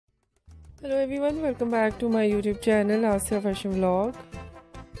Hello everyone, welcome back to my YouTube channel Asya Fashion Vlog.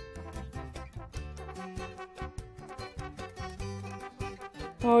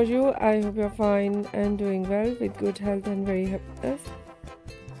 How are you? I hope you're fine and doing well with good health and very happiness.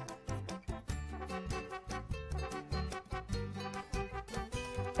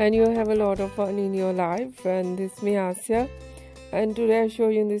 And you have a lot of fun in your life, and this is me Asya, and today I show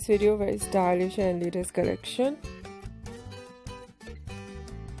you in this video very stylish and latest collection.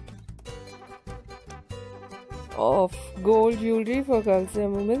 Of gold jewelry for girls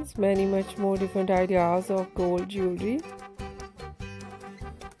and women, many much more different ideas of gold jewelry.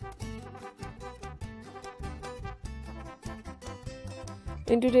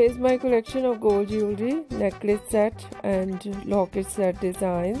 In today's my collection of gold jewelry, necklace set and locket set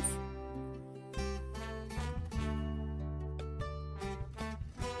designs.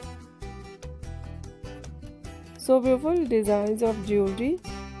 So beautiful designs of jewelry,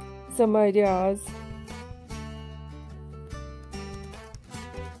 some ideas.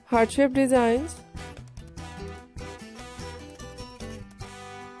 Heart-shaped designs,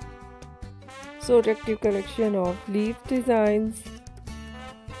 so attractive collection of leaf designs,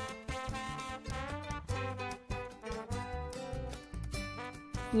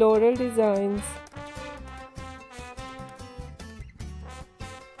 floral designs,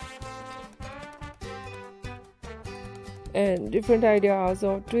 and different ideas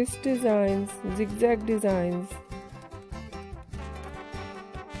of twist designs, zigzag designs.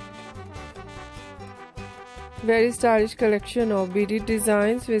 Very stylish collection of beaded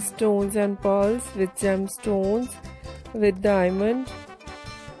designs with stones and pearls, with gemstones, with diamond.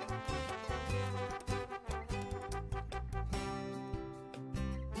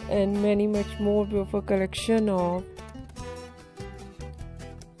 And many much more beautiful collection of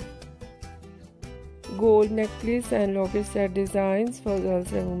gold necklace and locket set designs for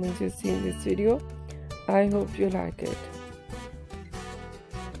girls and women you see in this video. I hope you like it.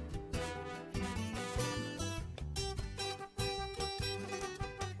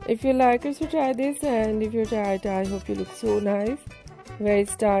 If you like it, so try this, and if you try it, I hope you look so nice, very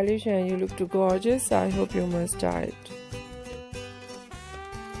stylish, and you look too gorgeous. I hope you must try it.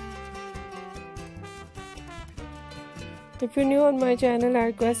 If you're new on my channel, I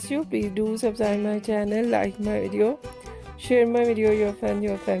request you, please do subscribe my channel, like my video, share my video with your friends,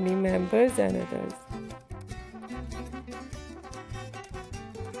 your family members and others.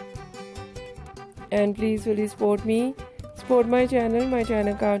 And please really support me. Support my channel. My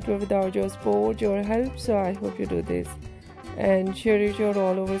channel can't grow without your support, your help. So I hope you do this and share it your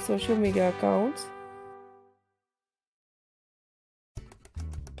all over social media accounts.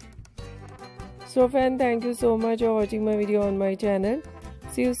 So friend, thank you so much for watching my video on my channel.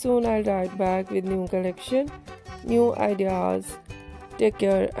 See you soon. I'll write back with new collection, new ideas. Take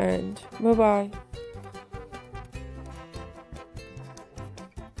care and bye bye.